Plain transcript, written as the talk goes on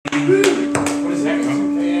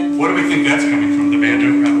What do we think that's coming from? The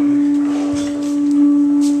banjo, probably?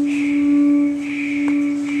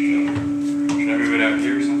 Should I move it out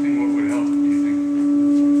here or something? What would help, do you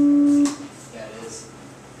think? Yeah, it is.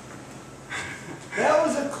 That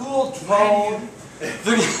was a cool drone. It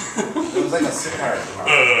was like a sitar.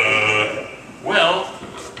 Well,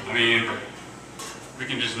 I mean, we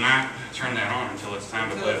can just not turn that on until it's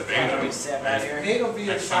time to play the banjo. It'll be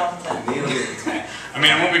a song. I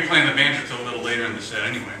mean, I won't be playing the banjo till a little later in the set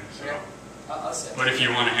anyway. So. Yeah. I'll sit. But if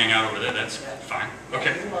you want to hang out over there, that's fine.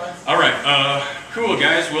 Okay. All right. Cool,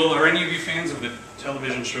 guys. Well, are any of you fans of the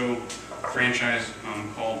television show franchise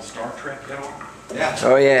called Star Trek at all? Yeah.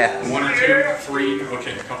 Oh yeah. 1 or 2, 3.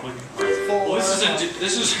 Okay, a couple of you. All right. Well,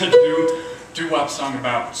 this is a doo-wop song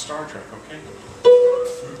about Star Trek. Okay.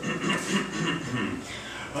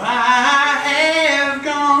 I have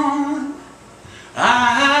gone. I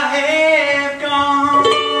have gone.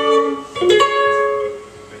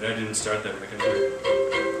 Wait, I didn't start that right.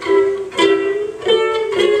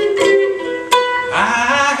 I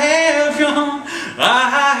have gone. I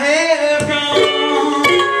have gone.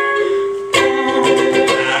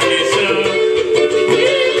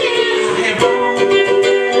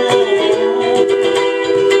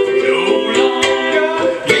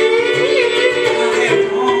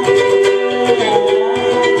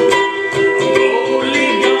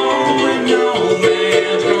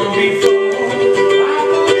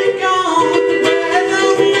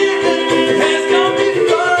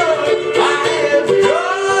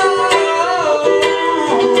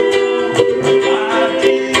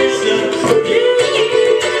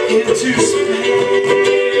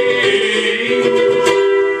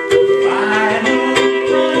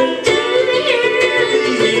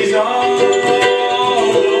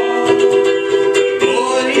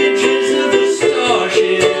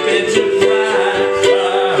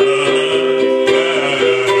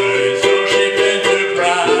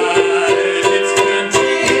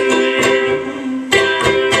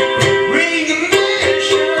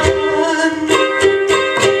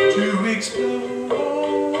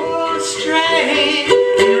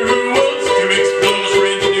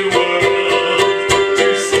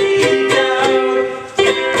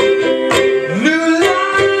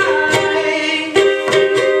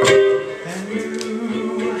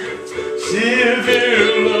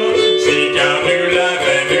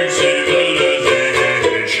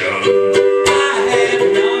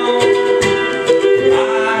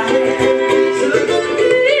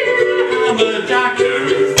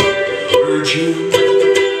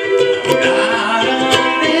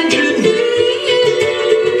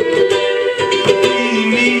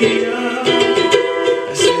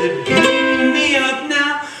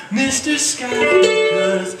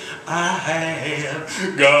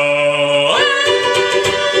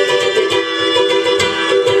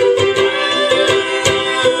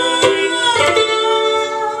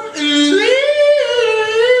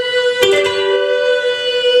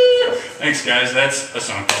 Thanks, guys. That's a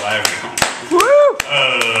song called I Have Gone. Woo!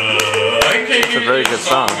 It's a very good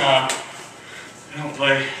song. I don't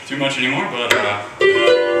play too much anymore, but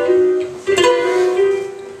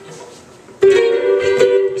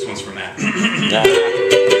this one's for Matt. Yeah.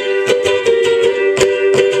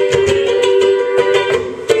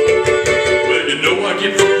 Well, you know I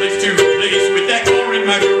get from place to place with that car in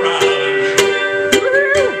my garage.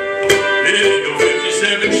 It ain't no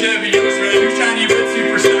 57 Chevy, it was right new shiny red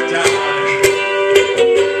super stock Dodge.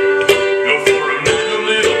 No 409, no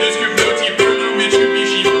little disco, no T-Bird, no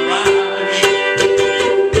Mitsubishi Mirage.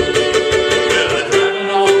 Well, I drive an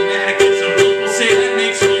automatic and some people say that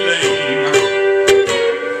makes me lame.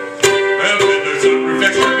 Well, with the sunroof,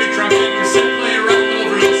 extra big trunk and cassette player all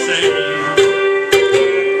over the same.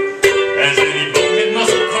 As any bonehead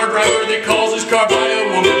muscle car driver that calls his car by a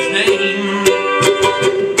woman's name.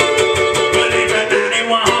 But ain't that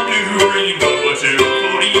 91 blue green Volvo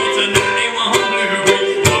 240, it's a 91 blue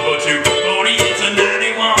green Volvo 240, it's a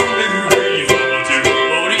 91 blue green Volvo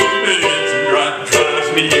 240, it's drives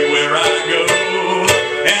me where I go.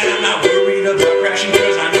 And I'm not worried about crashing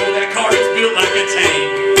cause I know that car is built like a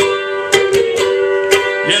tank.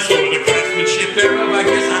 Yes, for the craftsmanship thereof, I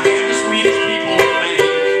guess I am the sweetest people to thank.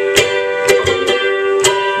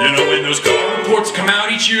 You know, when those car reports come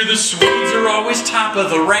out each year, the Swedes are always top of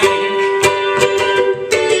the rank.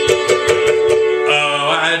 Oh,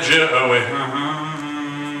 I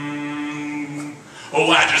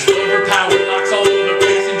just love her power locks all over the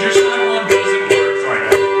passenger side. One doesn't work like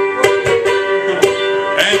that.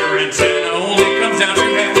 And her antenna only comes down to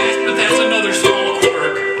half-mast, but that's another small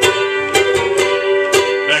quirk.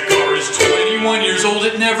 That car is 21 years old.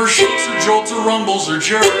 It never shakes or jolts or rumbles or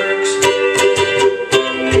jerks.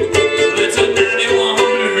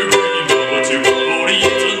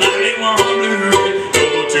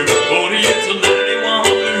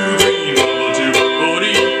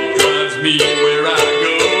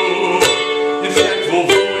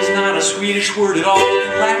 a Swedish word at all. In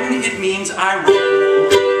Latin it means I roll.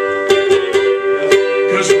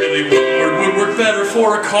 Cause really what word would work better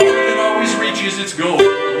for a car that always reaches its goal? And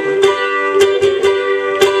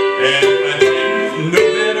if I didn't know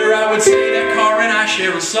better, I would say that car and I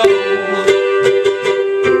share a soul.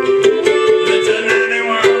 It's a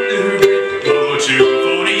 91 Bluegreen, Volvo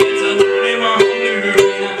 240, it's a 91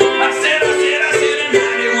 Bluegreen. I said a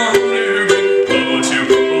 91 Bluegreen, Volvo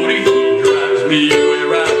 240, drives me where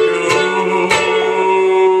I go.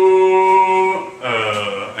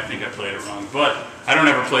 I think I played it wrong, but I don't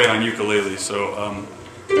ever play it on ukulele, so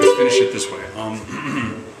let's finish it this way.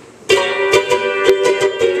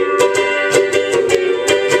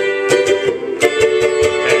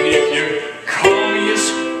 And if you call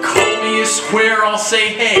me a square, I'll say,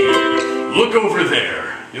 hey, look over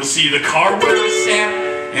there. You'll see the car where I sat,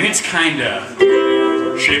 and it's kinda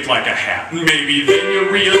shaped like a hat. Maybe then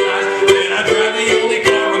you'll realize that I drive the only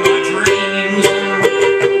car of my dreams.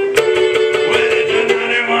 Well, it's a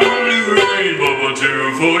 91 Bluegreen, Volvo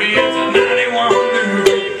 240, it's a 91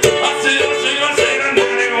 Bluegreen. I said a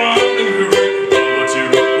 91 Bluegreen, Volvo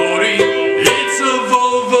 240. It's a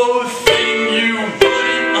Volvo thing you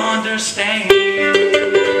wouldn't understand.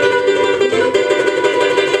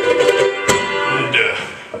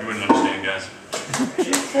 You wouldn't understand, guys.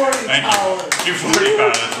 Thank you.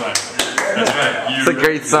 245, that's right. That's right. It's a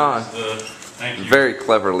great song. Thank you. Very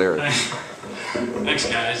clever lyrics. Thanks,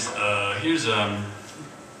 guys. Here's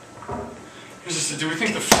do we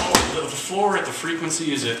think the floor at the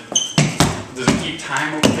frequency does it keep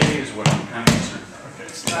time okay? Is what I'm kind of concerned about. Okay.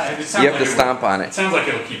 It sounds You have like to stomp on It it. sounds like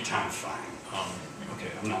it'll keep time fine.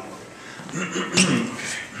 Okay, I'm not worried.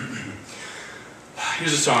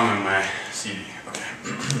 Here's a song on my CD. Okay.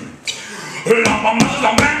 2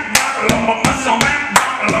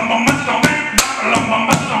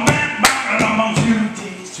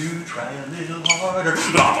 days to try a little harder.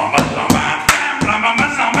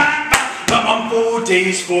 4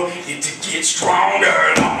 days for it to get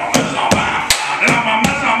stronger. 5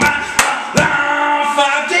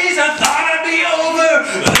 days I thought I'd be over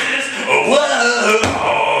this world.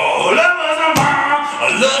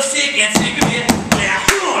 Lovesick and sick of it.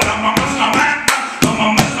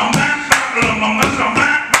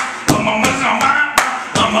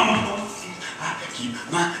 I keep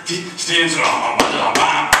my distance.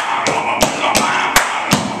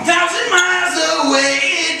 1,000 miles away,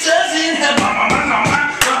 it doesn't have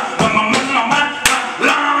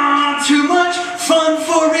too much fun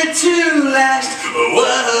for it to last.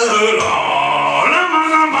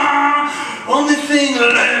 Only thing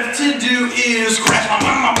left to do is crash.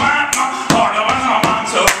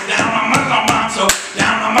 So down, so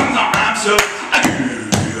down, so I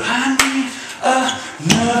need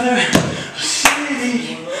another city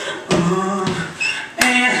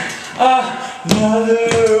and another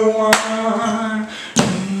one.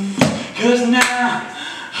 'Cause now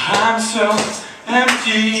I'm so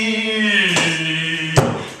empty.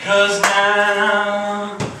 'Cause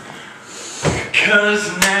now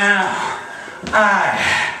I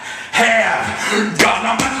have got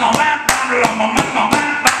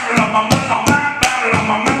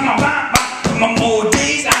no more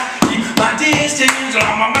days. I keep my distance.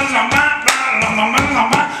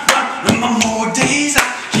 More days. I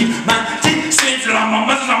keep my distance. I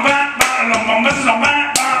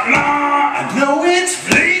know it's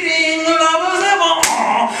fleeting, lovers of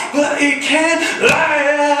all, but it can't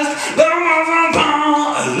last.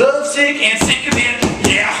 Lovesick and sick of it.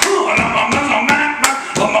 Yeah.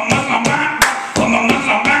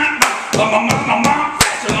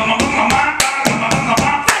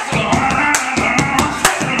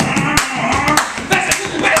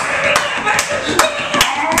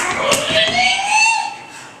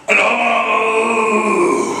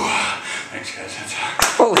 Thanks, guys.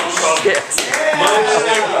 Holy shit.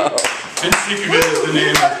 And sick of it is the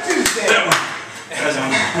name of that one.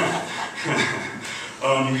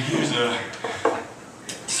 Here's a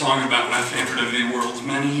song about my favorite of the world's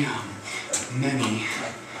many,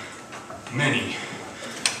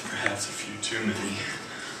 perhaps a few too many,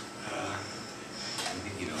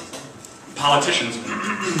 politicians.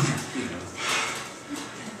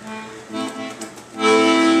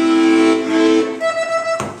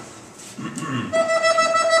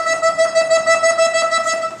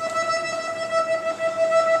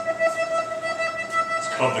 It's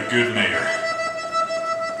called The Good Mayor.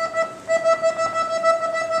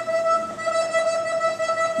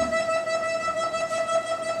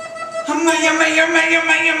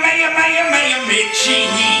 Mayor, big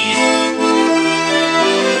cheese.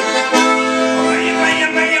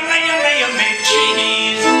 Mayor, big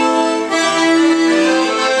cheese.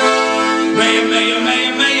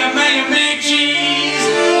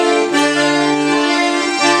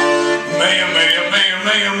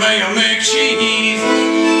 cheese.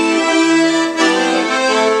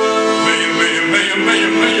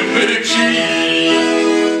 Big cheese.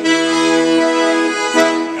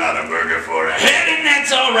 Got a burger for a head and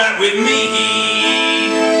that's alright with me.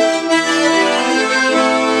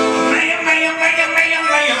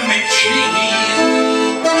 Big cheese.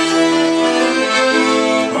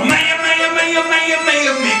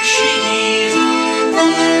 Big cheese.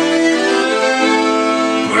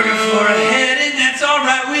 Burger for a head and that's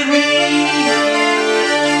alright with me.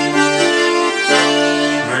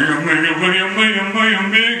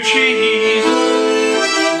 Big cheese.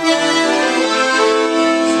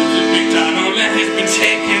 Since the McDonald's has been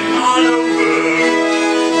taken all over.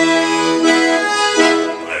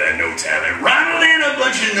 But I know talent, Ronald and a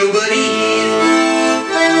bunch of nobodies.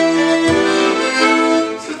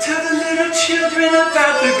 So tell the little children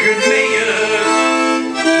about the good mayor.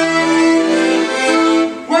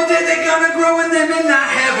 One day they're gonna grow in them and not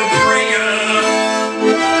have a prayer.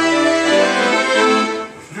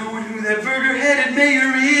 That burger-headed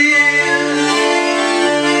mayor is.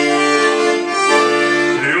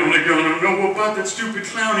 They're only gonna know about that stupid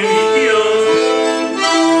clown in heels.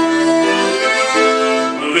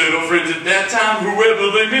 Little friends at that time, whoever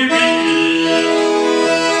they may be.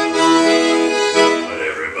 But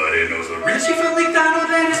everybody knows the Richie from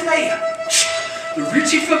McDonald's and his mayor. The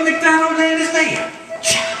Richie from McDonald's and his mayor.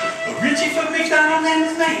 The Richie from McDonald's and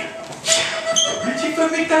his mayor. The Richie from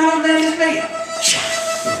McDonald's and his mayor.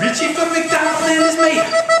 The Richie from McDonald's and his mayor.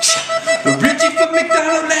 The Richie from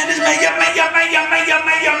McDonald's and his mayor.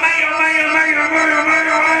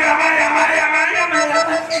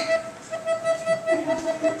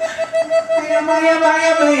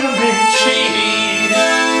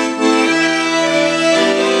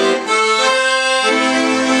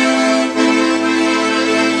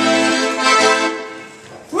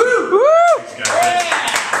 Woo!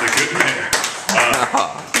 The good mayor.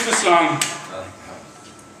 Here's a song.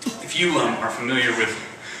 If you are familiar with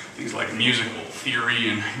things like musical theory,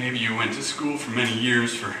 and maybe you went to school for many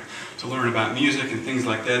years to learn about music and things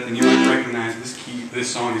like that, then you might recognize this key. This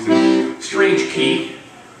song is in a strange key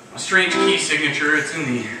signature. It's in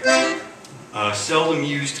the seldom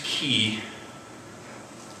used key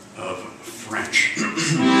of French.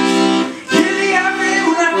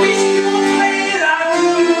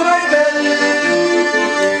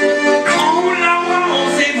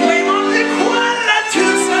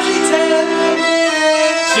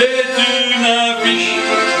 C'est une affiche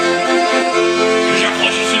que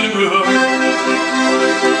j'accroche sur le mur.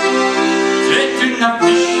 C'est une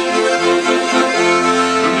affiche,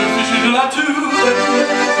 une affiche de la tour.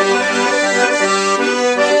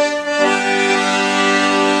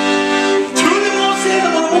 Tout le monde sait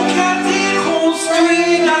dans mon quartier construit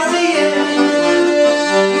l'ACN.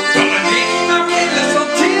 Dans l'année qui marquait la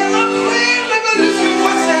sortie après révolution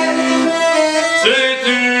française. C'est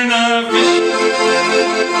une affiche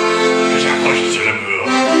que j'accroche sur le mur.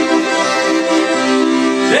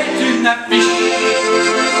 C'est une affiche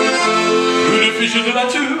de la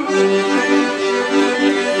tour.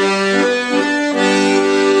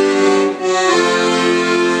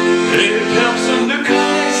 Et personne ne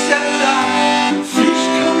connaît cette affiche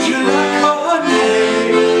comme je la connais.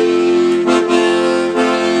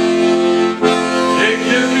 Et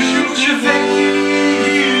quelques jours je vais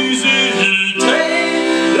visiter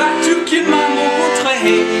la tour qu'il m'a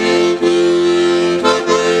montrée.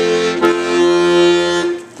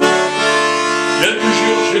 Quelques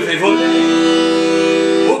jours je vais voler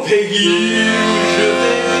au pays où je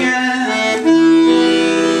vais bien.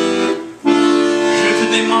 Je te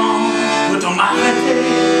demande de m'arrêter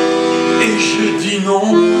et je dis non,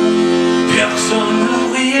 personne ne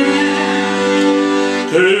rien.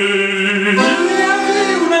 Et il y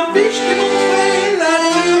avait une affiche qui montrait la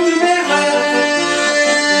tour de mes rêves.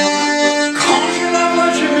 Quand je la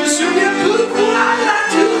vois, je me souviens pourquoi la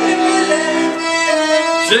tour est belle.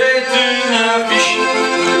 C'est une affiche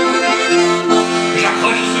que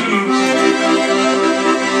j'accroche sur le mur.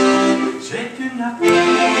 C'est une affiche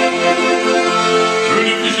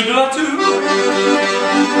de la tour.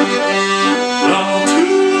 La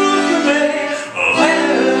tour de mes rêves.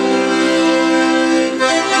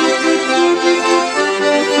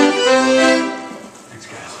 Thanks,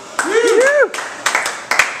 guys.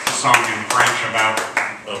 It's a song in French about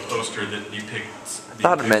a poster that depicts the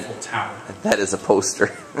Eiffel Tower. That is a poster.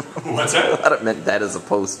 What's that? I thought it meant that is a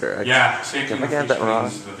poster. Yeah, same thing. I got that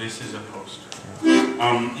wrong? This is a poster.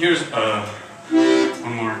 Here's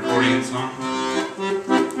one more accordion song.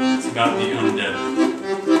 It's about the undead.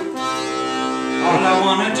 All I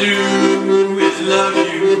wanna do is love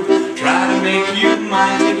you, try to make you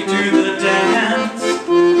mine, take you to the dance.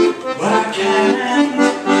 but I can't.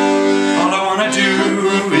 All I wanna do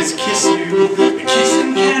is kiss you.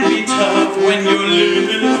 Kissing can be tough when your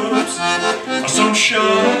lips are so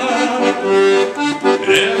sharp.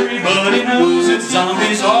 Everybody knows that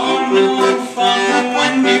zombies are no fun.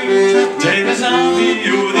 When you date a zombie,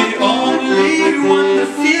 you're the only one to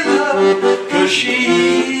feel up, 'cause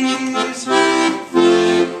she's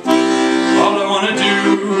all I wanna do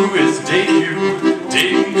is date you.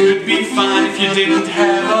 Dating could be fine if you didn't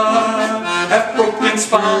have a broken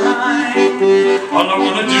spine. All I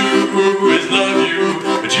wanna do is love you,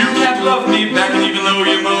 but you can't love me back, and even though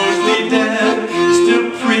you're mostly dead, you're still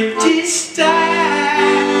pretty stacked.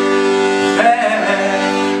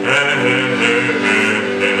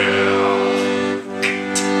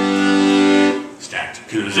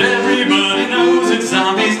 'Cause everybody knows that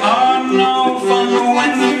zombies are no fun.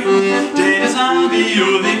 When you date a zombie,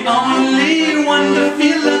 you're the only one to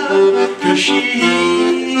feel love, 'cause she's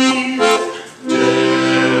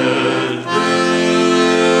dead.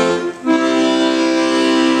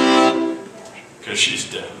 'Cause she's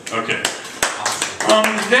dead. Okay.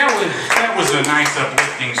 That was a nice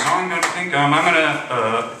uplifting song, don't you think? I'm gonna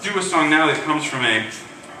do a song now that comes from a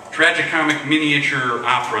tragicomic miniature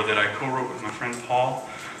opera that I co-wrote with my friend Paul.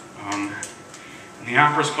 And the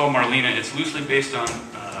opera is called Marlena. It's loosely based on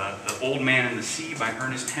The Old Man and the Sea by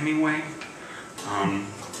Ernest Hemingway. And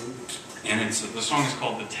the song is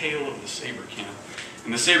called The Tale of the Sabrecanthe.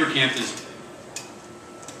 And the Sabrecanthe is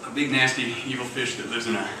a big, nasty, evil fish that lives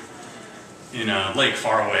in a lake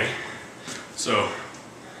far away. So,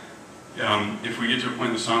 if we get to a point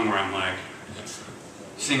in the song where I'm like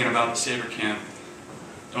singing about the Sabrecanthe,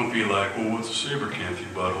 don't be like, well, what's a Sabrecanthe, you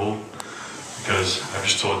butthole? Because I've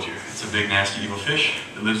just told you, it's a big, nasty, evil fish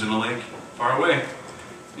that lives in a lake far away.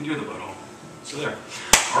 And you're the butthole. So there.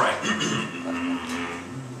 All right.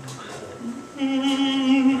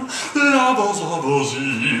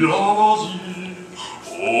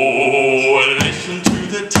 Oh, listen to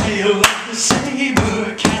the tale of the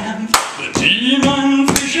Sabrecanthe, the demon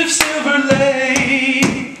fish of Silver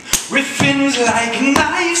Lake, with fins like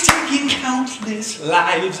knives taking countless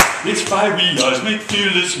lives. Its fiery eyes make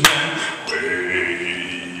fearless men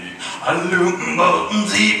quake. I look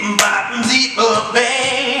buttons, eating buttons, eat up,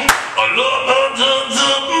 bay. I look buttons,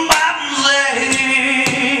 eating buttons,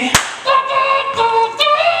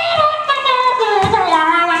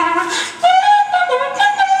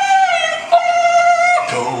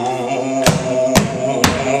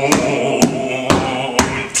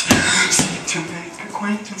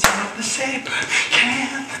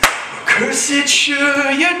 Cursed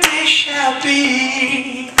sure your day shall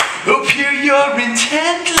be. Oh, pure your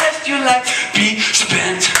intent, lest your life be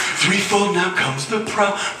spent. Threefold now comes the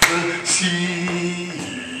prophecy.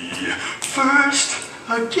 First,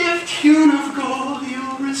 a gift hewn of gold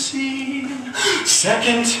you'll receive.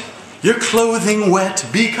 Second, your clothing wet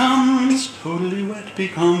becomes, totally wet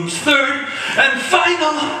becomes. Third and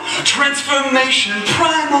final, transformation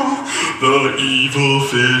primal. The evil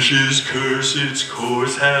fish's curse its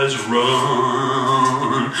course has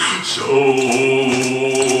run. So,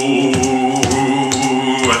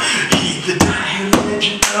 heed the dire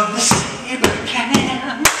legend of the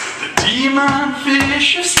Sabrecanthe, the demon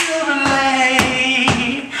fish of Silver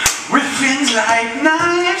Lake, with fins like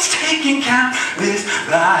knives taking countless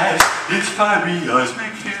lives. Its fiery eyes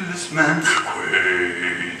make fearless men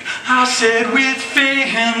quake. I said with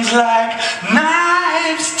fins like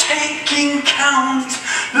knives taking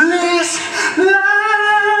countless lives.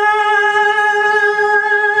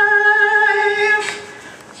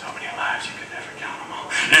 So many lives you could never count them all.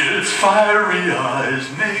 Its fiery eyes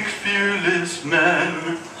make fearless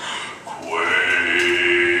men quake.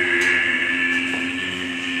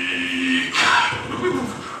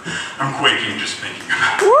 I'm quaking just thinking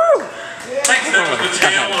about it. Woo! Thanks, that was the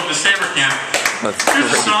tale of the Sabrecanthe. Here's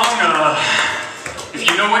a song, if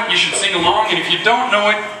you know it, you should sing along, and if you don't know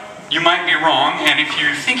it, you might be wrong, and if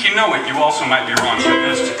you think you know it, you also might be wrong. So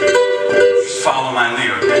just follow my lead,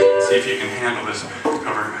 okay? See if you can handle this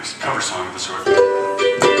cover song of the sort.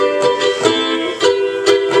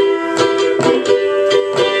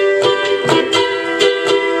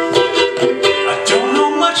 I don't know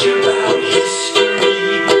much about history.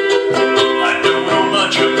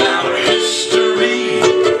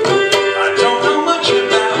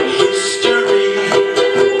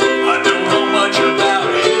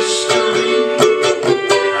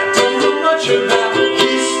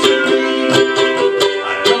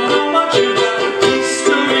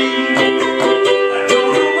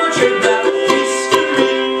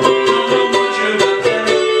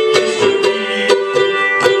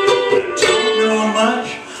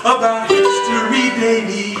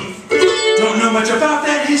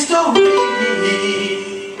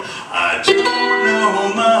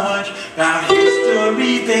 about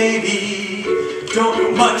history, baby. Don't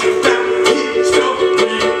know much about history.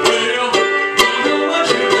 Well, don't know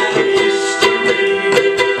much about history.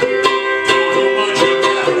 Don't know much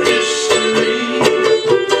about history.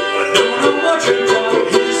 I don't know much about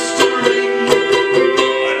history.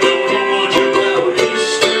 I don't know much about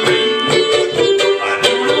history. I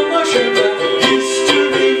don't know much about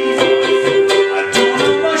history. I don't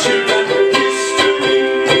know much about history.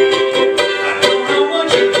 I don't know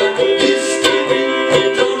much about history.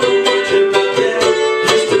 Don't know much about that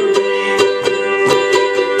history.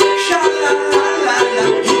 Sha la la la la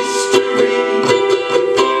history.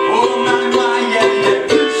 Oh my yeah yeah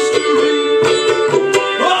history.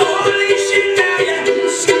 Oh holy shit now yeah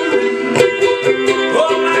history.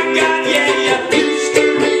 Oh my god yeah yeah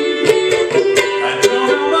history. I don't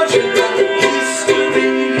know much about history.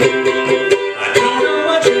 I don't know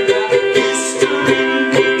much about history.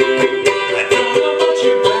 I don't know much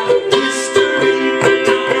about history.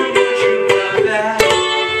 Don't know much about that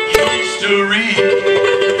history.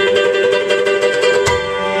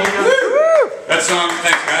 That song,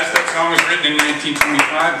 thanks guys, that song was written in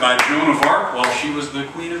 1925 by Joan of Arc while she was the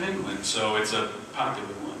Queen of England, so it's a popular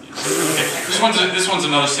one. You know. Okay. This one's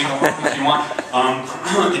another single if you want.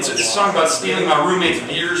 It's a song about stealing my roommate's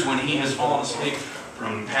beers when he has fallen asleep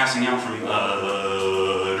from passing out from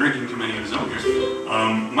drinking too many of his own beers.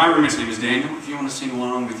 My roommate's name is Daniel. If you want to sing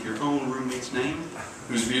along with your own roommate's name,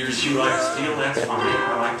 whose beers you like to steal, that's fine.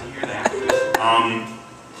 I like to hear that.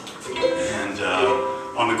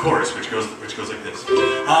 On the chorus, which goes like this.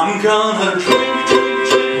 I'm gonna drink, drink,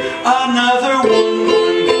 drink another one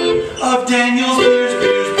of Daniel's beers,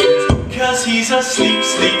 beers, beers, 'cause he's asleep,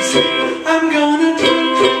 sleep, sleep. I'm gonna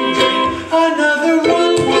drink, drink, drink another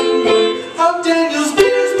one of Daniel's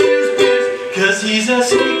beers, beers, beers, 'cause he's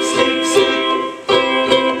asleep, sleep, sleep.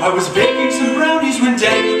 I was baking some brownies when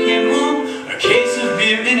Daniel came home, a case of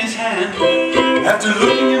beer in his hand. After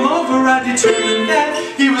looking him over, I determined that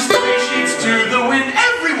he was 3 sheets to the wind.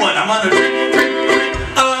 Everyone, I'm gonna drink, drink, drink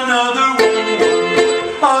another one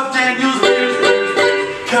of Daniel's beers, beers,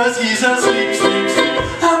 beers, 'cause he's asleep, sleep, sleep.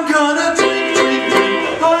 I'm gonna drink, drink,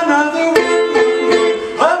 drink another one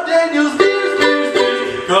of Daniel's beers, beers,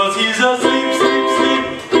 beers, 'cause he's asleep, sleep, sleep.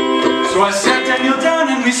 So I sat Daniel down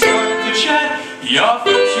and we started to chat. He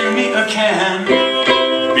offered to me a can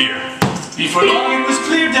of beer. Before long it was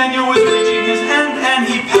clear Daniel was reaching his hand and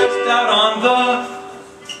he passed out on the...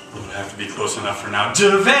 Would have to be close enough for now.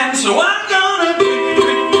 Divan, so I'm gonna drink,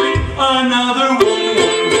 drink, drink another one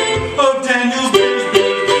of Daniel's beers,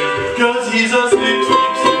 beers, beers, 'cause he's asleep,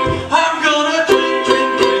 sleep, sleep. I'm gonna drink, drink,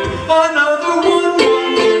 drink another one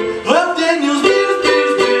of Daniel's beers,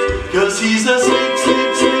 beers, beers, 'cause he's asleep,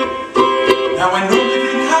 sleep, sleep. Now I normally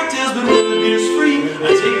drink cocktails, but when the beer's free, I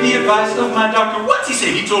take the advice of my doctor. What's he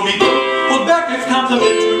say? He told me, hold back if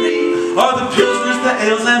complimentary are the pilsners, the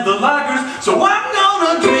ales, and the lagers. So I'm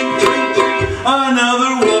gonna drink, drink, drink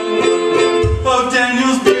another one of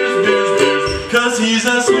Daniel's beers, beers, beers, 'cause he's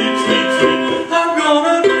asleep, sleep, sleep. I'm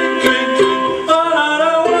gonna drink, drink, drink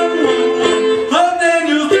another one of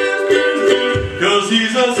Daniel's beers, beers, beers, 'cause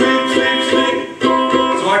he's asleep, sleep, sleep.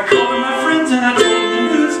 So I called my friends and I told them the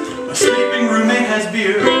news. A sleeping roommate has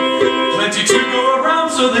beer, plenty to go around,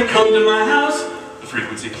 so they come to my house.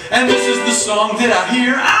 Frequency. And this is the song that I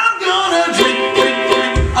hear. I'm gonna drink, drink,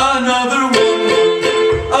 drink another one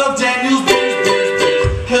of Daniel's beers, beers, beers,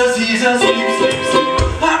 'cause he's asleep, sleep, sleep.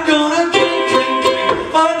 I'm gonna drink, drink, drink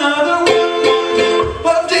another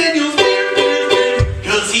one of Daniel's beers, beers, beers,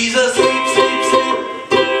 'cause he's asleep, sleep, sleep.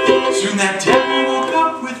 Soon that Daniel woke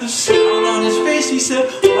up with a scowl on his face. He said,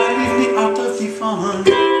 why leave me out of the fun?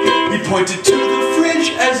 He pointed to the fridge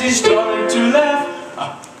as he started to laugh.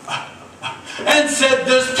 And said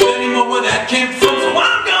there's plenty more where that came from. So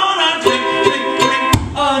I'm gonna drink, drink, drink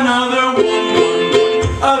another one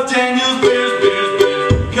of Daniel's beers, beers,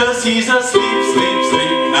 beers, 'cause he's asleep, sleep,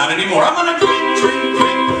 sleep. Not anymore. I'm gonna drink, drink,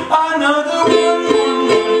 drink another one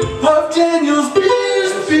of Daniel's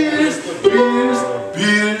beers, beers, beers,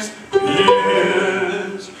 beers,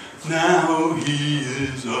 beers. Now he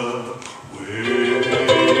is awake.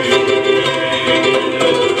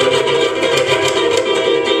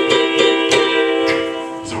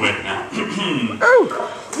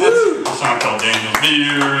 That's a song called Daniel's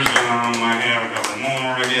Beers. I have a couple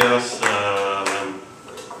more, I guess.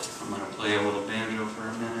 I'm going to play a little banjo for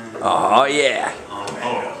a minute. Oh, yeah.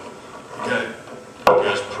 Okay. You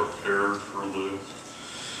guys prepared for this?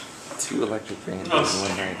 2 electric banjos in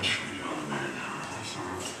one night.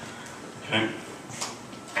 Okay.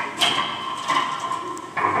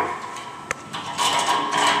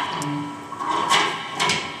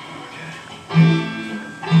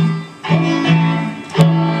 Okay.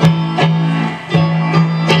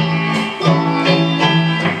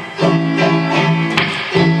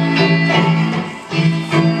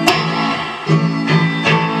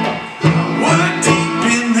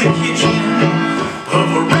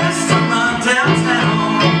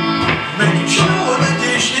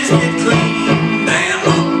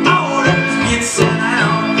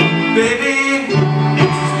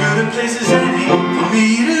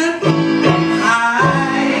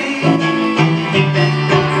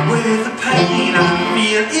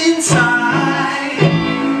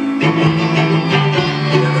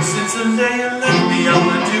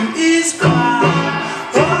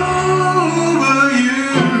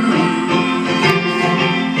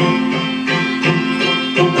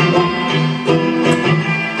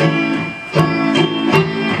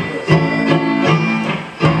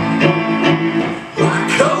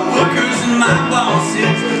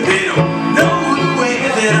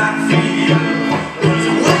 that I feel. 'Cause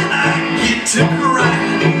when I get to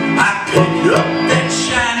crying, I pick up that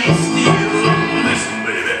shiny steel. Listen,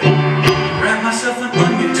 baby, grab myself an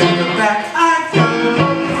onion, to the back I go.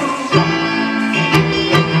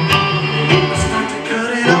 I start to cut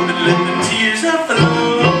it up and let the tears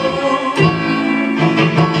flow.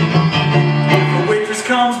 If a waitress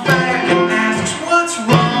comes back and asks what's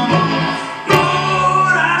wrong,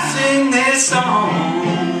 Lord, I sing this song.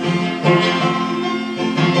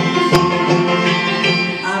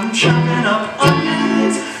 I'm chopping up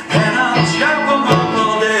onions and I'll chop them up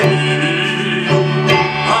all day.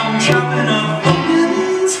 I'm chopping up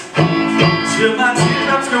onions till my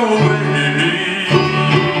teardrops go away.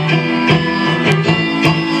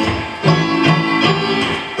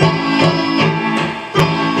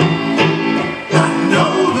 I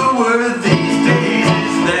know the word these days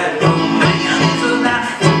is that a man is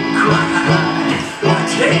allowed to cry. I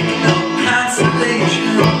take no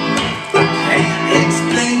consolation, I can't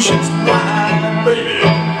explain just why. Baby, I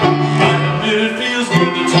admit it feels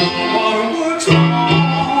good to tell the waterworks on.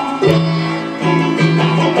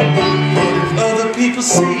 But if other people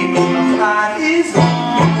say my pride is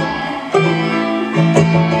wrong,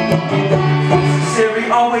 necessary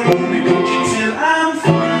always in the kitchen till I'm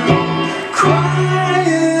through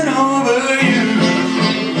crying over you.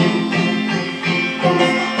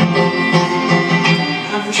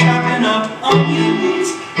 I'm chopping up onions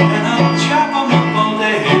and I'll chop them up all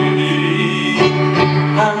day.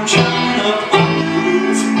 I'm chopping up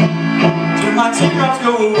onions till my teardrops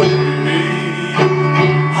go away.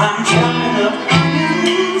 I'm chopping up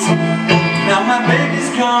onions, now my baby's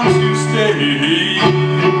come to stay.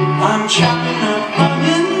 I'm chopping up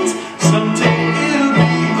onions, someday it'll be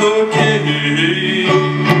okay. Ooh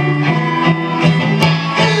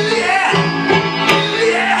yeah, ooh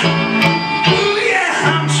yeah, ooh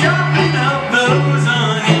yeah, I'm chopping up those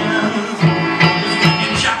onions. 'Cause when you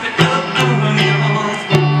chop it up onions,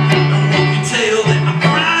 no one can tell that I'm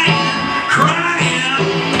crying, crying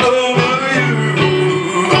over you.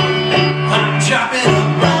 I'm chopping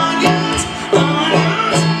up onions,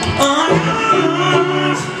 onions,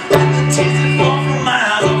 onions, and the tears that fall from my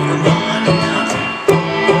eyes over onions.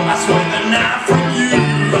 I swear they're not from you,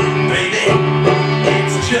 baby.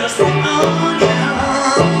 It's just the onions.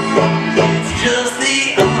 It's just the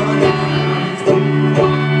onions.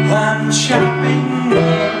 I'm chopping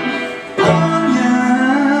up onions.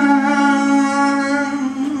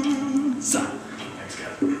 Thanks,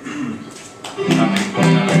 guys. I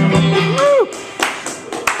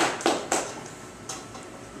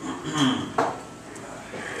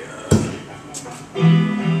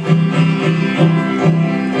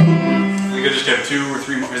think I just have 2 or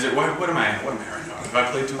 3 more. Is it what am I right now? Have I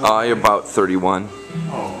played too long? You're about 31.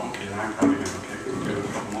 Oh, okay. Then I'm probably good. Okay. Good. A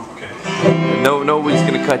couple more. Okay. No, nobody's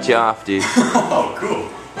gonna cut you off, dude. Oh, cool.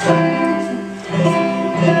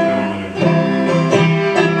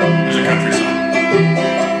 There's a country song.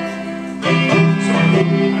 Sorry.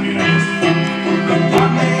 I mean, I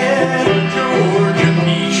met a Georgia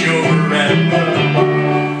peach over at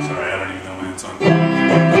sorry, I don't even know when it's on.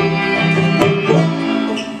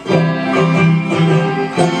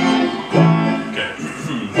 Okay.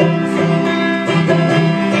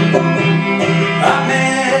 I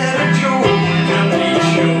met a Georgia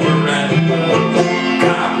peach over at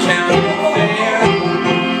Cobb County Fair.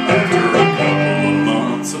 After a couple of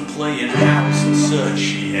months of playing house and such,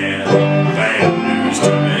 she had bad news to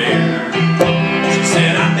bear. She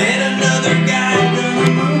said, I met another guy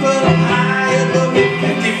gonna move up high above the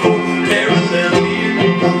 54 parallel here.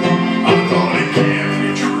 I thought it can't be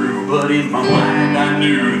true, but in my mind I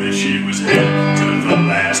knew that she was headed to the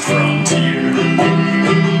last frontier.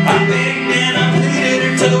 I begged and I pleaded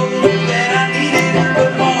her, told her that I needed her,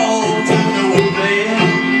 but all to no avail.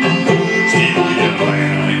 Still in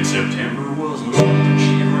Atlanta in September wasn't something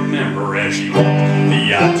she can remember as she walked the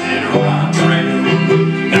Iditarod Trail.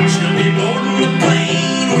 Now she'll be boarding the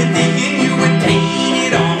plane with the Inuit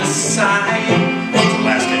painted on the side. It's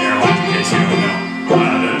Alaska Airlines, in case you don't know.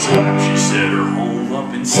 By the time she set her home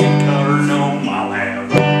up in Sitka or Nome, I'll have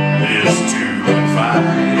this to confide.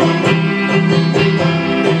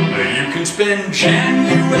 You can spend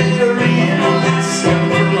January in Alaska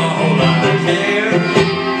for all I care.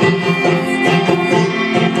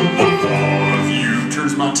 The thought of you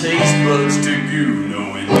turns my taste buds to goo,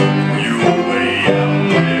 knowing you're way out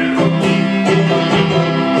there.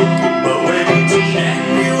 But when it's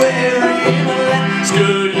January in Alaska,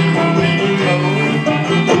 you will be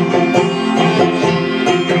cold.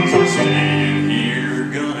 'Cause I'm staying here,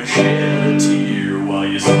 gonna shed a tear while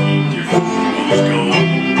you see your fool's gold.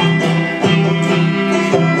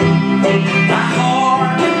 My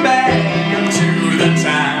heart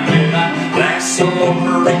for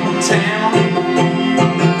her in town.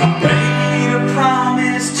 Made a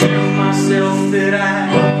promise to myself that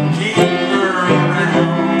I'd keep her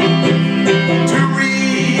around to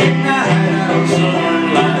reignite our southern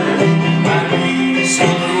lives. I'd be so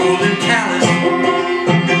cold and callous.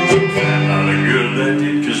 Found out how good that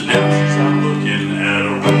did, 'cause now she's out looking at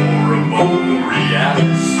Aurora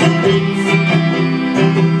Borealis.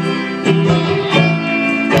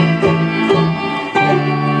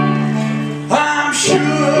 I'm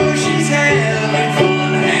sure she's having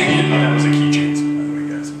fun hanging. That was a key change, by the way,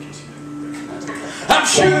 guys, in case you didn't recognize it. I'm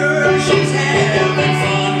sure she's having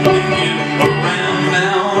fun hanging around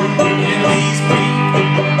now, looking these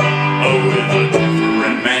people. Oh, with a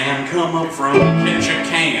different man come up from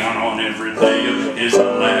Ketchikan on every day of his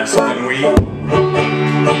Alaskan week.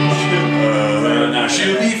 Now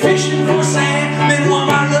she'll be fishing for sand, then while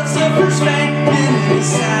my love suffers spanking in the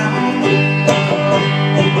sound.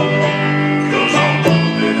 'Cause all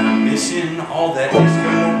that I'm missing, all that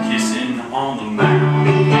Eskimo kissing on the mound.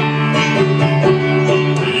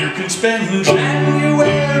 You can spend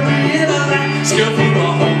January in Alaska for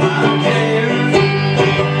all my care.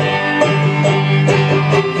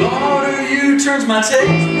 Thought of you turns my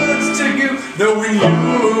taste buds to goo, knowing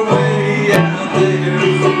you're way out there.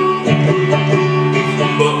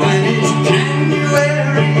 But when it's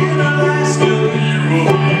January in Alaska, you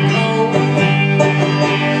will be cold.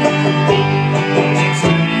 So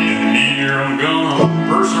staying here, I'm gonna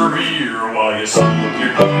persevere while you see your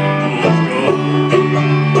people's go.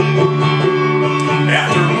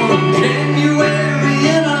 After one January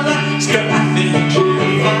in Alaska, I think you'll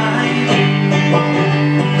find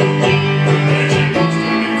that she must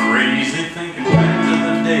have been crazy thinking back to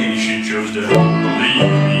the day she chose to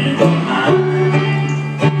leave me behind.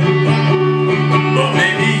 But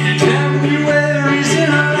maybe January's in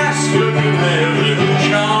Alaska could have a little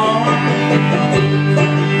charm,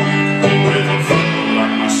 with a fellow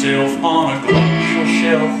like myself on a glacial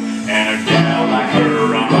shelf and a gal like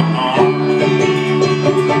her on my arm.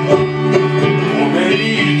 Or maybe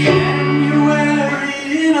January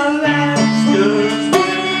in Alaska's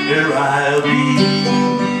where I'll be.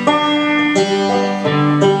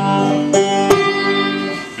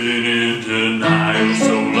 Been in denial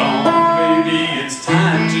so long, maybe it's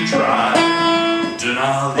time to try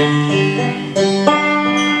Denali.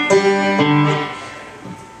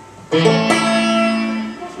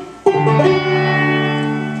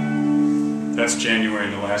 That's January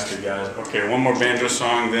in Alaska, guys. Okay, one more banjo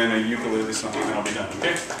song, then a ukulele song, and then I'll be done,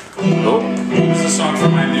 okay? Cool. This is a song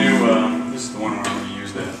from my new, this is the one where I'm going to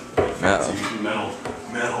use that fancy metal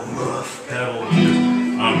muff pedal.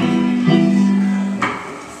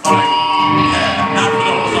 Not for the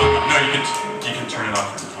whole song. No, you can turn it off.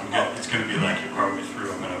 I'm good. It's going to be like partway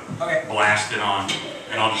through. I'm going to blast it on,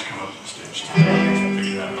 and I'll just come up to the stage to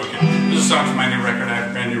figure it out. Okay. This is a song from my new record. I have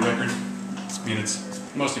a brand new record. I mean, it's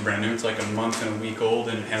mostly brand new. It's like a month and a week old,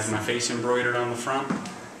 and it has my face embroidered on the front.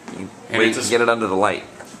 Wait, get it under the light.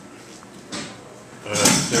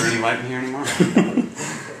 Is there any light in here anymore?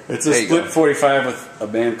 It's a split 45 with a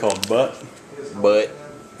band called Butt.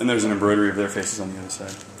 And there's an embroidery of their faces on the other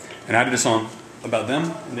side. And I did a song about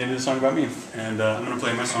them, and they did a song about me. And I'm going to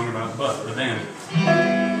play my song about Butt, the band.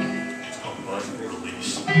 It's called Butt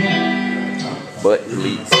Release. Butt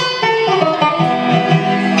Release.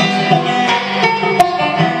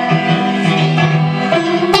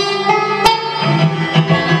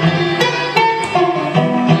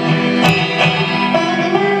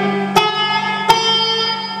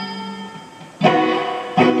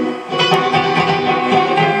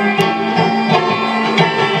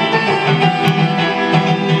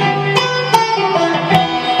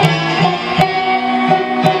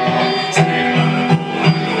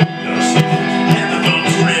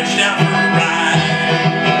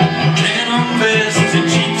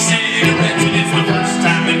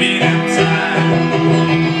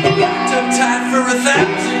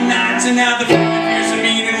 And now the fierce and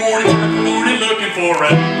mean and morning looking for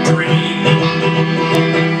a dream.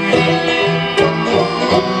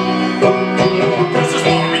 Cause this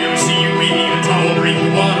Mario seaweed, a tall drink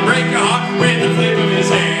of water, break your heart with the flip of his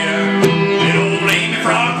hair. Little Amy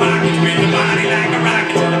Frog pockets with a body like a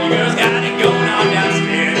rocket, telling you girls got it going on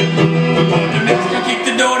downstairs. The Mexico kicked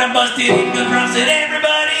the door and busted in the front, said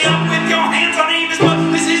everybody up with your hands on Amy's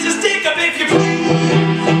butt. This is a stick up if you please.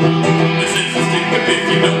 This is a stick up if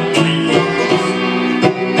you don't.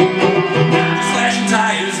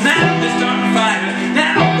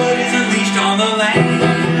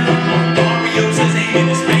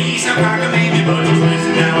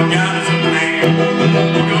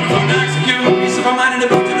 We're gonna go to execute. Piece of a mind in the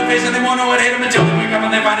boot to the face, and they won't know what hit them until they wake up.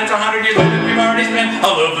 when they find it's 100 years later, we've already spent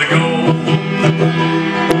all of the gold.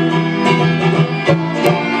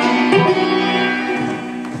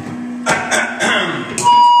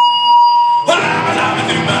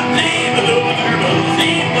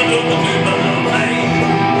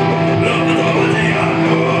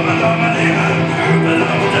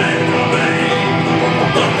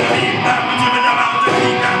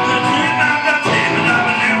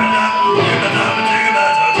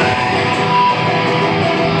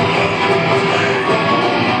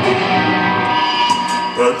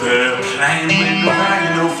 But their plan went awry,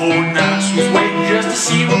 you know, 4 nights was waiting just to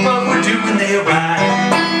see what we're doing. They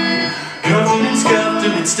arrived, cuffed them and scuffed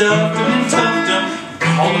them and stuffed them and tuffed them, and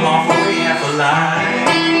called them off away half alive.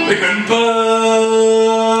 They couldn't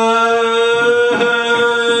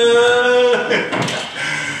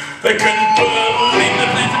They couldn't believe the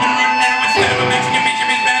things have been run down instead of a Mexican beach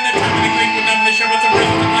of his band. They're trying to clean with them, they show us some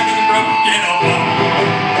prisons and like it's a broken, you know.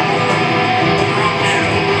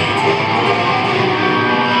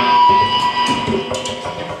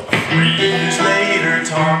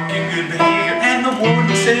 Talking good behavior, and the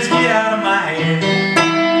warden says, get out of my hair.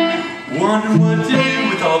 Wondering what to do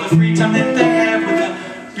with all the free time that they have with them,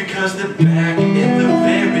 because they're back in the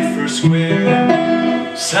very first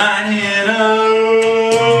square, signing up.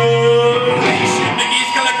 They ship the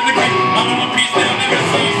geese, collecting the creek, all of the piece down there,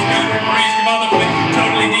 see, scattering breeze, give all the flick,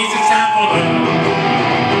 totally decent time for the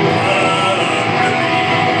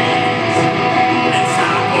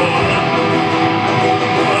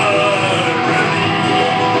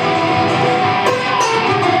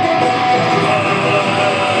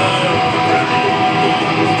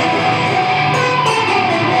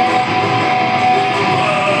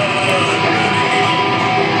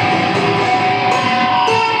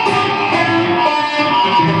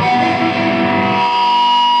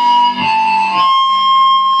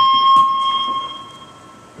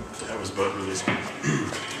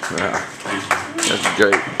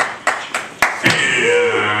Great.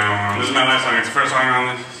 Yeah, this is my last song. It's the first song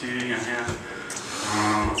on this CD I have.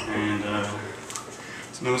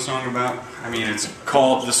 It's another song about, I mean,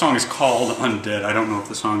 the song is called Undead. I don't know if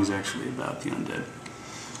the song is actually about the undead.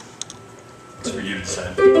 It's for you to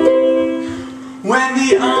decide. When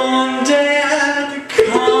the undead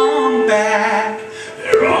come back,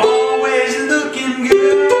 they're always looking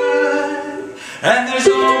good. And there's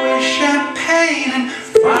always champagne and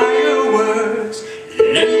fireworks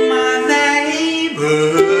in my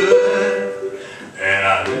neighborhood, and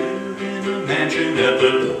I live in a mansion at the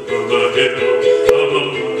top of the hill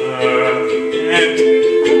above.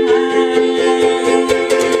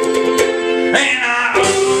 And I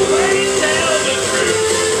always tell the truth,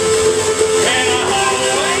 and I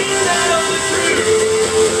always tell the truth.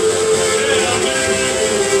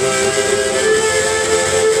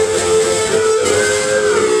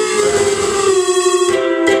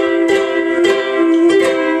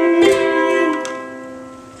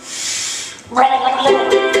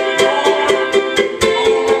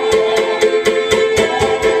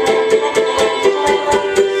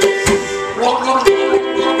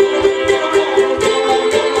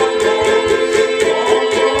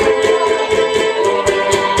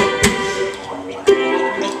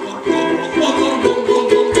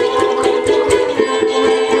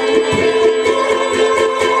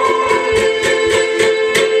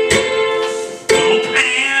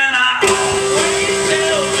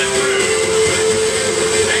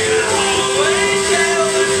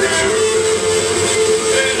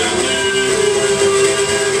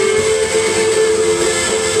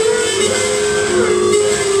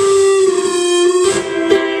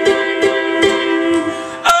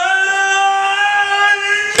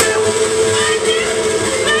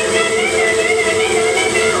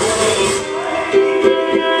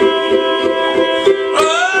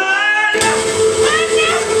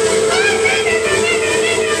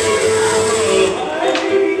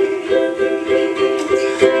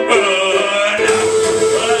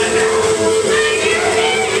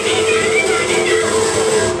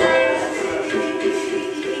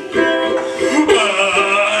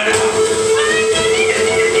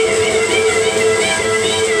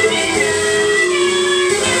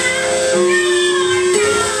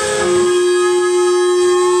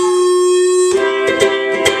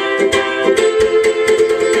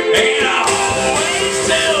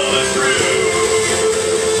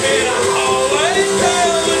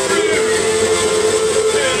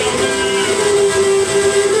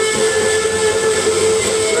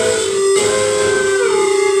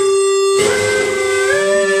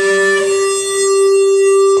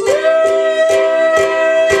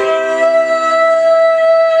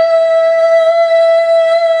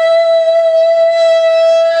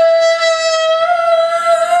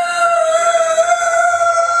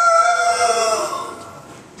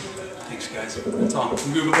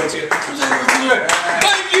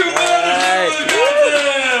 Thank you, Madison.